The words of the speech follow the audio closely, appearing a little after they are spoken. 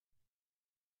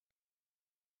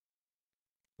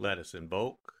Let us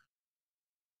invoke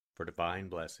for divine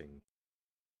blessing.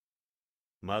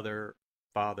 Mother,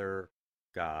 Father,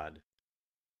 God,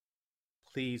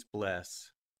 please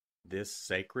bless this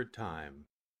sacred time.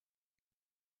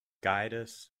 Guide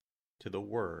us to the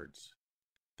words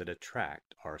that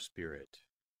attract our spirit.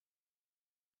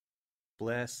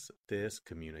 Bless this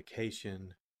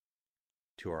communication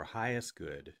to our highest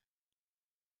good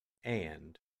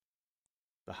and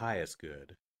the highest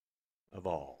good of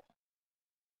all.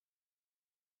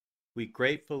 We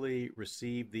gratefully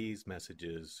receive these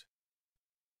messages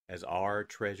as our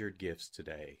treasured gifts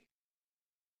today.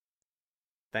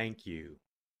 Thank you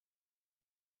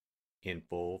in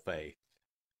full faith.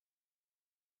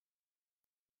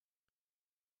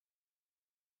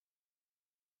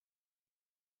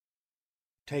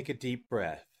 Take a deep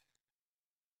breath.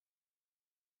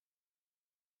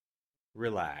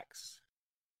 Relax.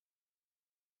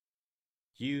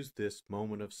 Use this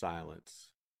moment of silence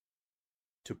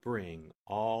to bring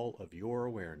all of your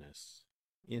awareness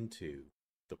into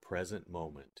the present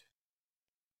moment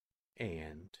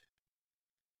and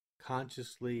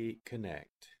consciously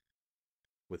connect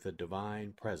with the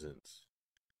divine presence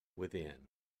within.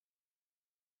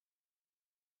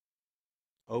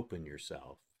 Open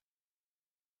yourself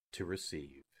to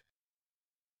receive.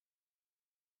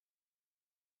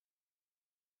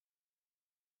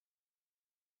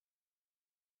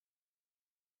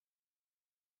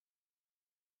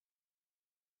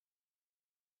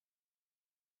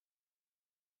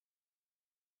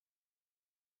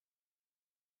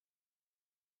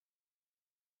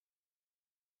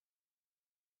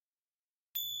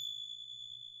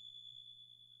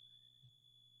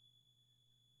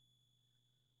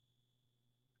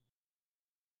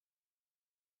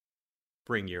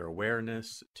 Bring your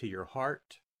awareness to your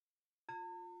heart.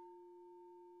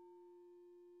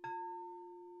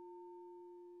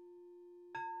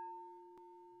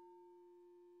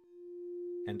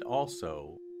 And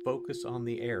also focus on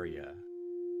the area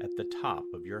at the top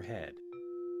of your head.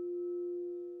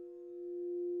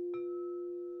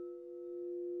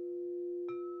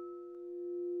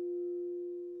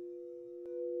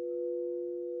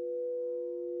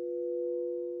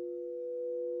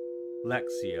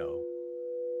 Lectio.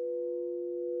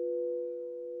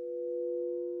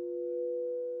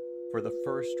 For the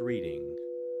first reading,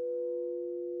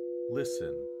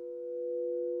 listen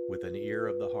with an ear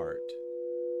of the heart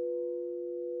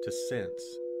to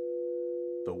sense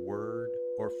the word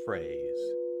or phrase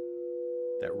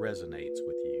that resonates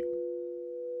with you.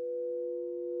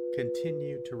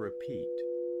 Continue to repeat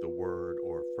the word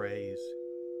or phrase.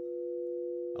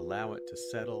 Allow it to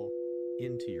settle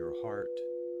into your heart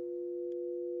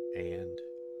and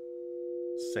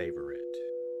savor it.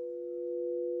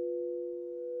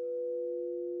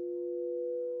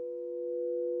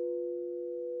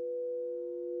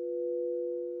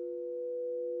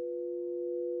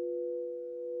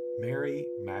 Mary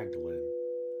Magdalene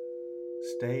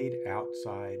stayed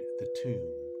outside the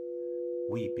tomb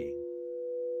weeping,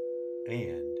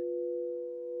 and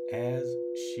as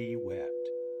she wept,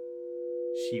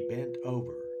 she bent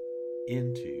over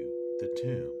into the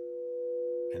tomb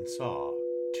and saw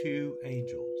two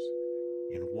angels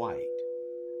in white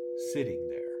sitting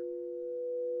there,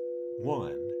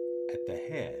 one at the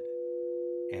head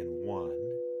and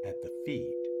one at the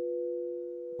feet,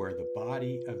 where the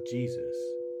body of Jesus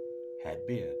had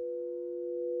been.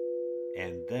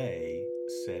 And they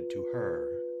said to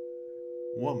her,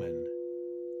 "Woman,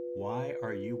 why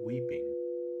are you weeping?"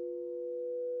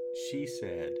 She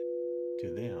said to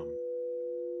them,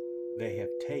 "They have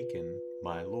taken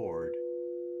my Lord,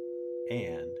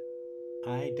 and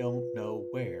I don't know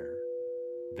where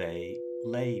they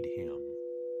laid him."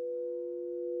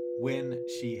 When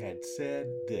she had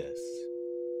said this,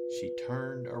 she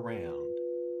turned around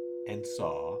and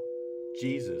saw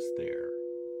Jesus there,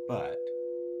 but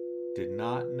did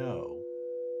not know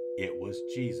it was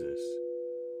Jesus.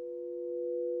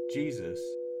 Jesus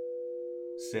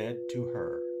said to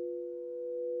her,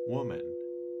 "Woman,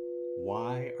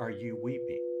 why are you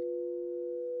weeping?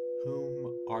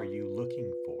 Whom are you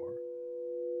looking for?"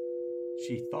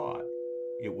 She thought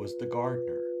it was the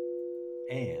gardener,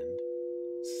 and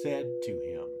said to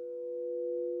him,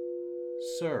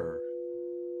 "Sir,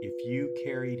 if you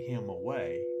carried him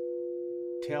away,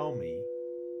 tell me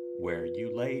where you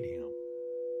laid him,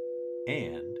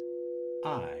 and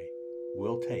I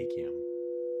will take him."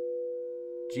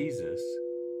 Jesus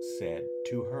said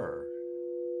to her,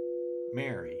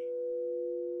 "Mary."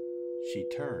 She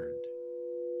turned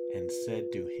and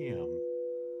said to him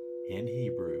in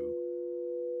Hebrew,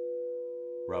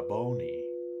 "Rabboni,"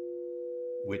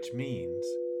 which means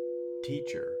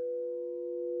teacher.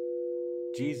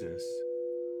 Jesus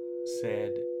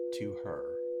said to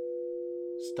her,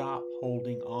 "Stop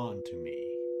holding on to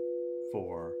me,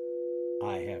 for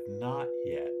I have not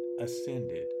yet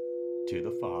ascended to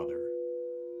the Father.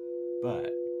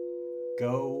 But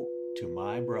go to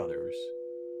my brothers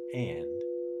and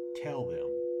tell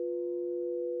them,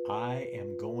 I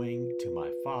am going to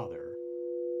my Father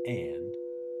and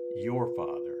your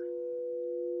Father,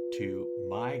 to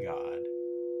my God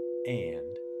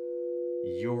and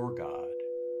your God."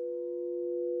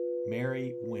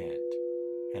 Mary went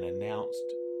and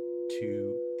announced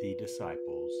to the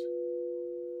disciples,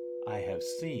 "I have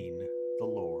seen the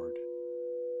Lord,"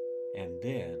 and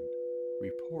then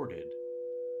reported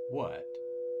what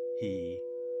he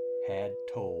had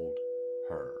told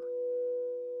her.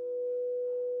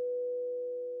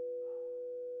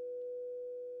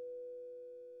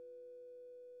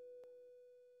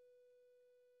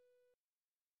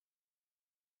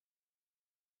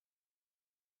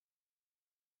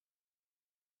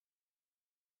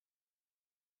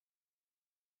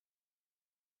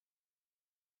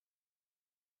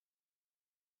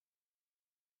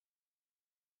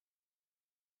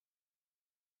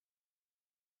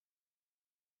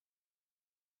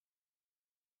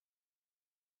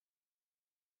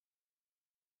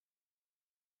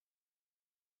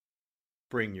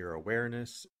 Bring your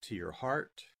awareness to your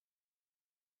heart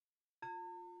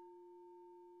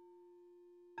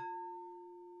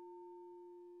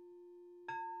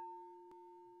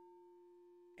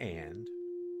and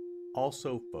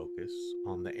also focus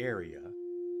on the area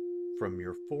from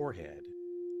your forehead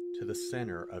to the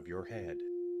center of your head.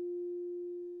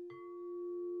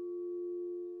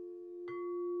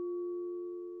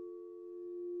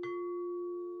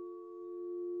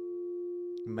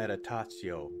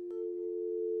 Meditatio.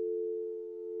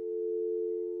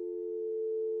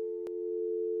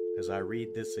 As I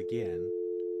read this again,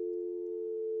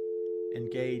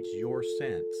 engage your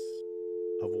sense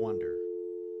of wonder.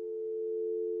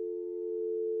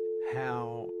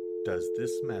 How does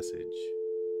this message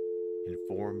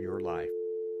inform your life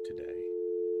today?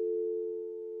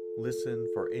 Listen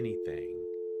for anything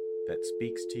that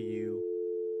speaks to you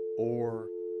or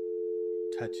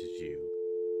touches you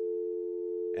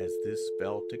as this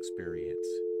felt experience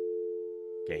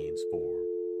gains form.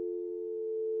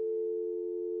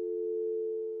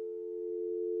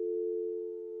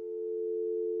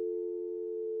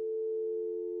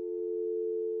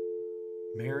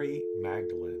 Mary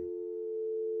Magdalene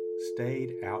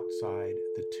stayed outside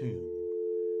the tomb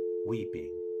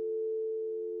weeping,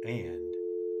 and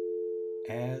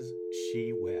as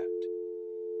she wept,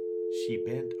 she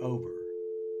bent over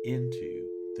into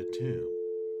the tomb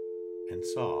and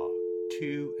saw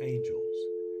two angels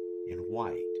in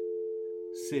white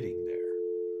sitting there,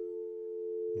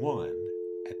 one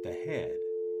at the head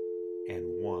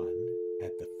and one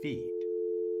at the feet,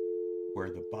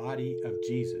 where the body of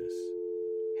Jesus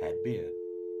had been.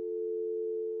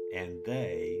 And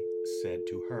they said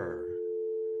to her,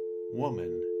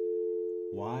 "Woman,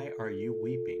 why are you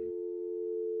weeping?"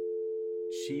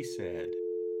 She said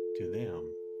to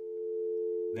them,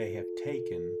 "They have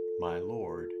taken my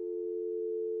Lord,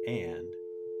 and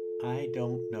I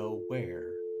don't know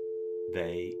where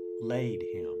they laid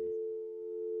him."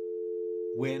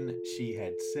 When she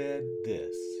had said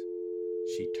this,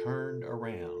 she turned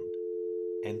around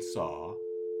and saw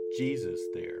Jesus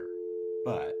there,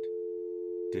 but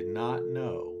did not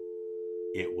know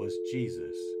it was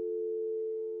Jesus.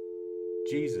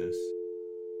 Jesus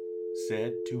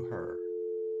said to her,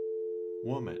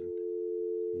 "Woman,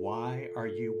 why are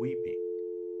you weeping?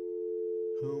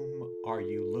 Whom are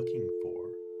you looking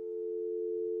for?"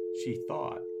 She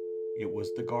thought it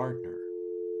was the gardener,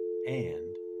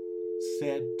 and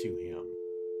said to him,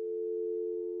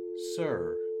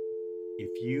 "Sir,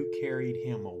 if you carried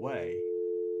him away,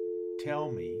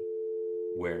 tell me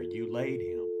where you laid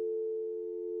him,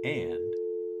 and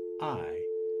I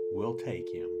will take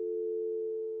him."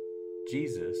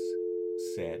 Jesus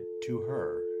said to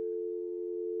her,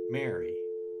 "Mary."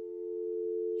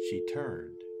 She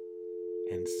turned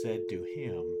and said to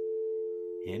him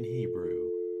in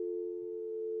Hebrew,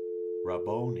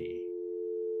 "Rabboni,"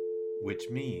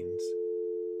 which means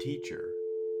teacher.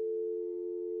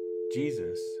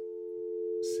 Jesus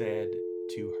said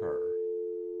to her,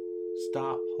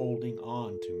 "Stop holding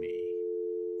on to me,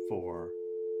 for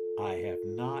I have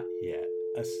not yet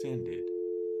ascended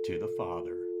to the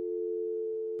Father.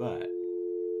 But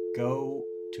go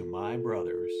to my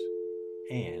brothers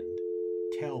and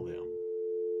tell them,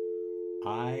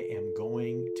 I am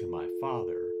going to my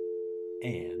Father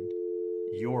and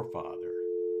your Father,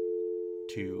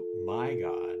 to my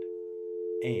God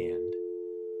and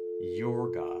your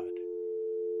God."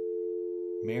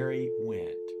 Mary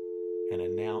went and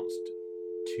announced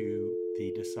to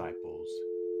the disciples,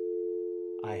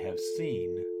 "I have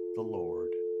seen the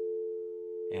Lord,"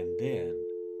 and then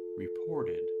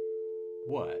reported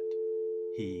what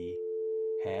he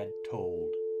had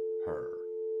told her.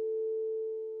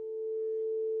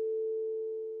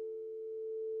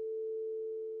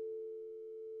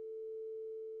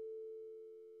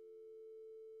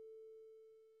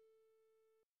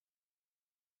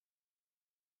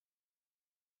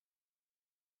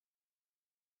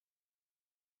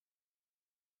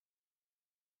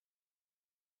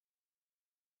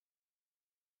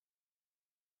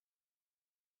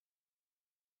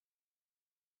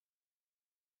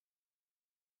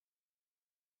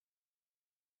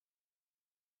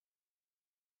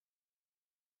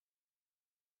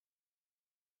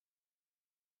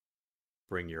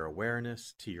 Bring your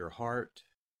awareness to your heart.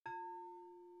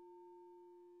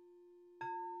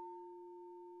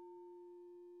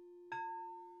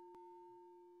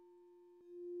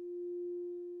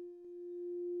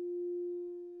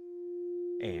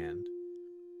 And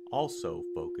also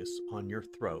focus on your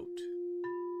throat.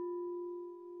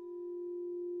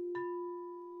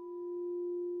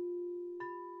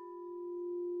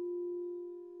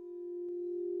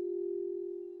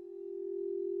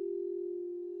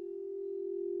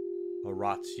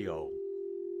 Oratio.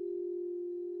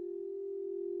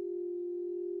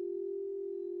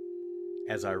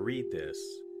 As I read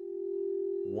this,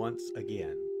 once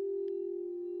again,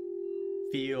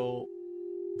 feel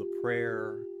the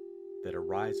prayer that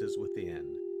arises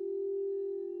within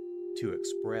to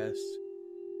express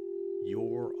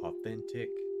your authentic,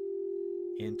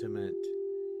 intimate,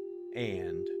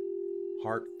 and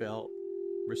heartfelt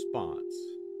response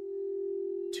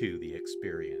to the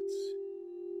experience.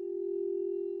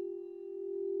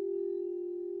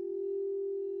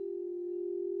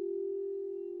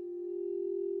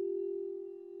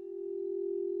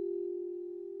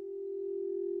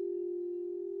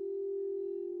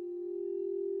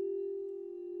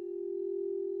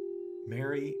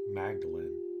 Mary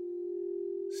Magdalene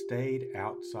stayed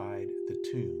outside the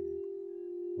tomb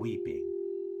weeping,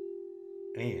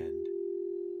 and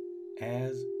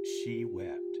as she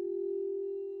wept,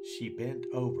 she bent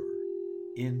over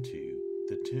into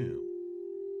the tomb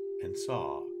and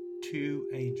saw two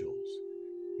angels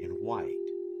in white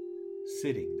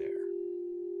sitting there,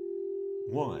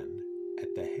 one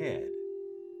at the head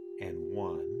and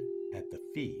one at the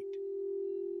feet,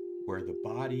 where the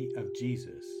body of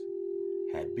Jesus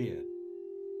had been.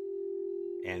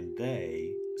 And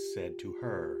they said to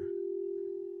her,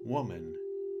 "Woman,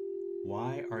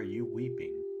 why are you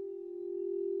weeping?"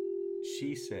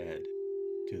 She said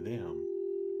to them,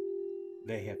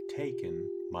 "They have taken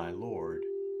my Lord,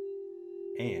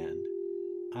 and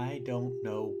I don't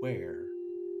know where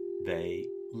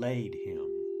they laid him."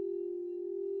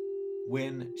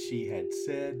 When she had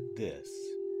said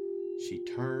this, she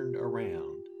turned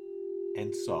around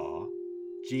and saw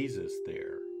Jesus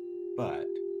there, but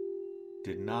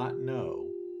did not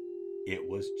know it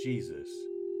was Jesus.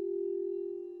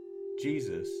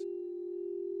 Jesus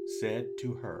said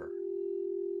to her,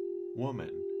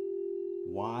 "Woman,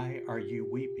 why are you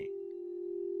weeping?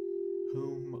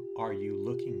 Whom are you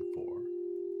looking for?"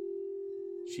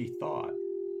 She thought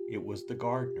it was the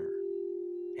gardener,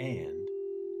 and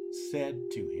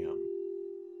said to him,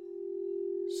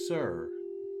 "Sir,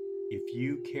 if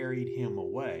you carried him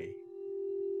away,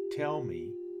 tell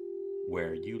me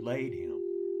where you laid him,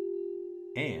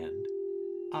 and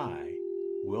I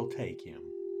will take him."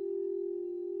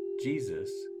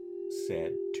 Jesus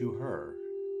said to her,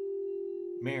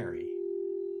 "Mary."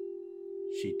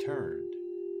 She turned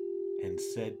and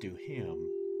said to him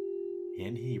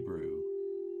in Hebrew,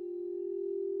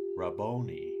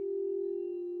 "Rabboni,"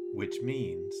 which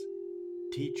means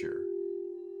teacher.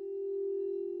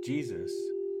 Jesus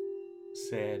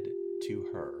said to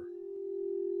her,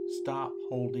 "Stop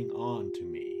holding on to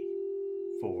me,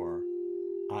 for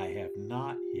I have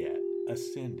not yet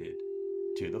ascended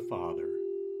to the Father.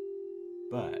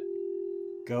 But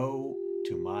go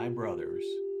to my brothers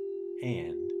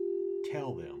and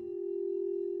tell them,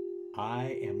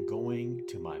 I am going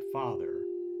to my Father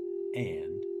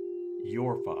and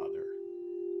your Father,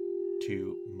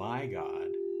 to my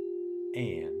God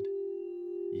and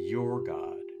your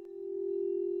God."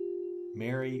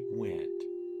 Mary went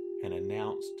and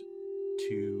announced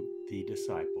to the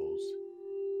disciples,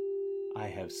 "I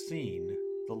have seen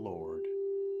the Lord,"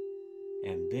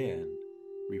 and then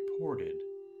reported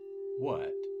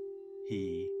what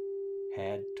he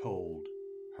had told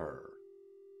her.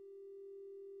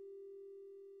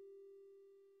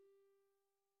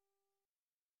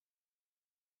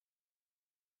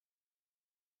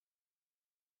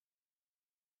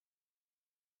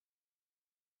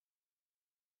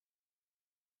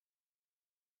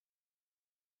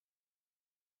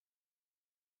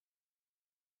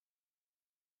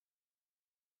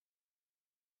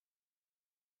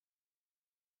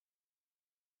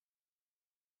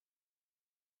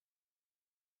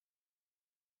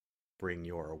 Bring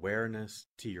your awareness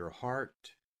to your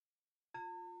heart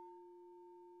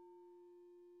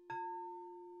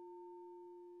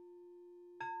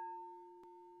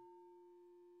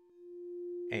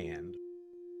and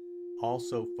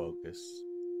also focus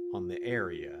on the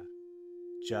area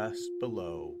just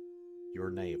below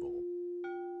your navel.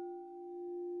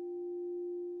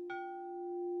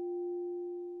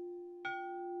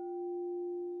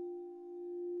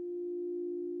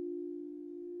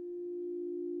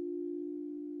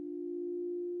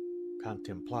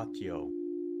 Contemplatio.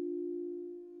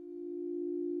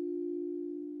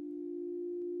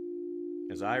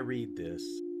 As I read this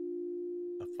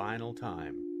a final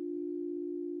time,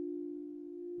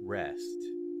 rest.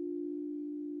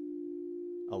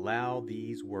 Allow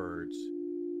these words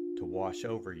to wash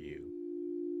over you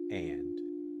and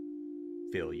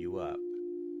fill you up.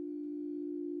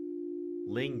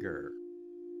 Linger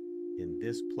in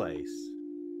this place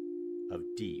of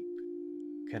deep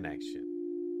connection.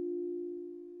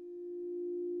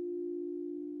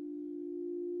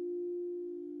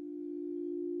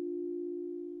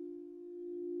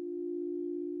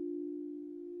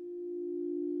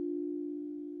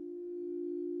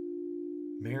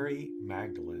 Mary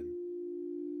Magdalene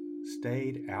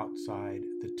stayed outside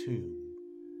the tomb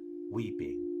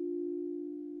weeping,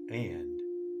 and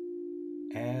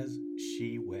as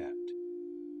she wept,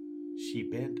 she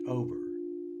bent over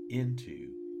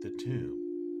into the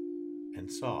tomb and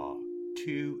saw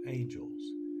two angels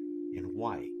in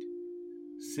white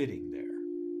sitting there,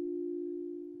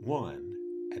 one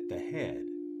at the head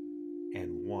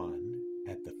and one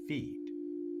at the feet,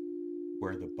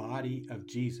 where the body of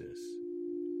Jesus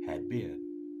had been.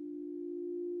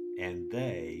 And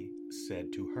they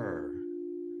said to her,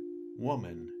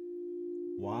 "Woman,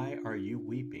 why are you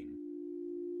weeping?"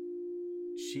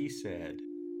 She said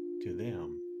to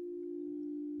them,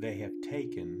 "They have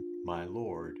taken my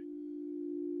Lord,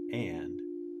 and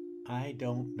I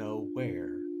don't know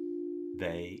where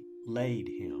they laid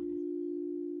him."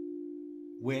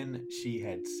 When she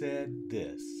had said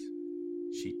this,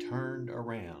 she turned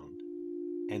around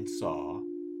and saw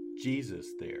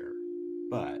Jesus there,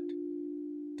 but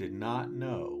did not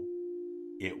know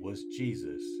it was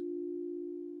Jesus.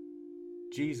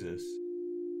 Jesus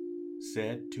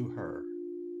said to her,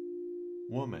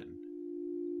 "Woman,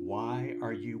 why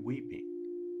are you weeping?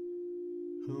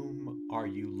 Whom are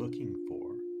you looking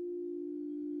for?"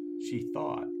 She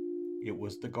thought it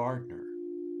was the gardener,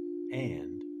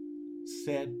 and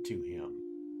said to him,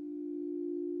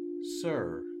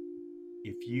 "Sir,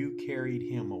 if you carried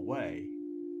him away,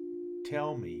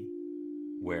 tell me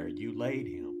where you laid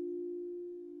him,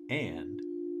 and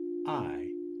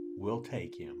I will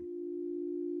take him."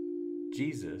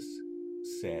 Jesus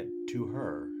said to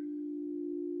her,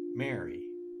 "Mary."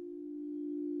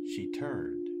 She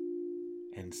turned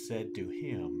and said to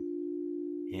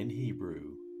him in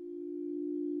Hebrew,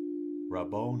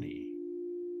 "Rabboni,"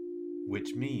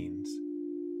 which means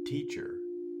teacher.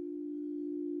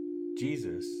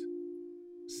 Jesus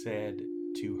said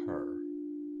to her,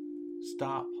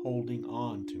 "Stop holding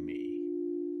on to me,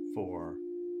 for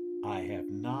I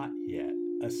have not yet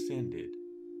ascended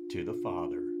to the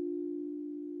Father.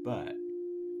 But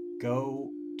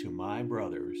go to my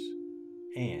brothers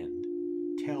and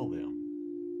tell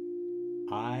them,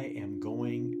 I am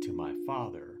going to my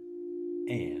Father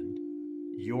and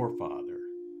your Father,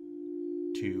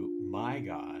 to my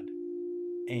God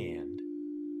and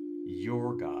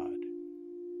your God."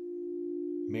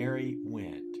 Mary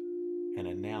went and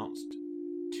announced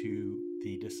to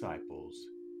the disciples,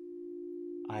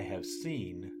 "I have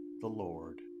seen the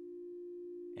Lord,"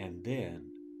 and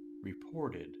then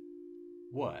reported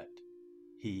what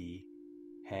he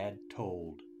had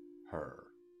told her.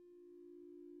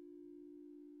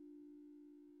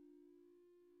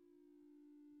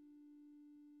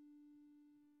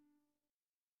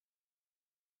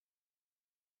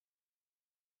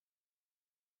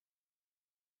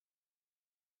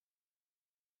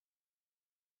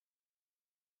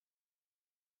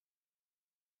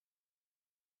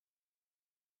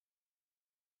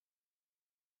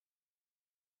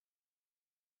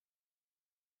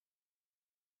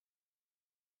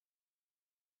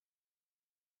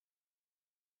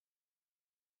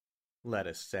 Let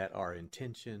us set our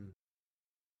intention.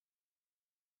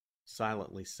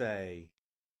 Silently say,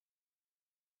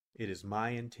 "It is my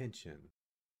intention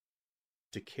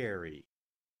to carry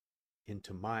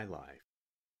into my life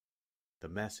the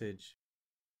message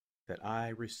that I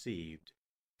received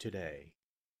today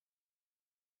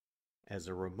as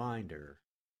a reminder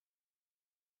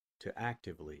to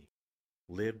actively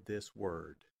live this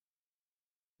word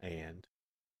and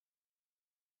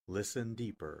listen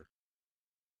deeper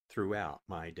throughout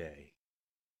my day.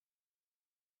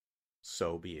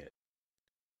 So be it.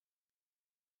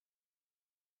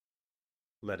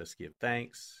 Let us give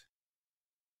thanks.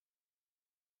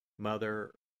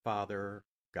 Mother, Father,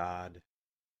 God,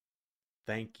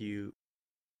 thank you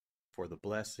for the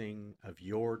blessing of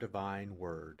your divine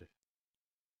word.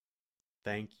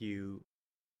 Thank you,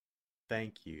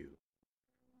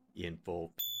 in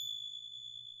full.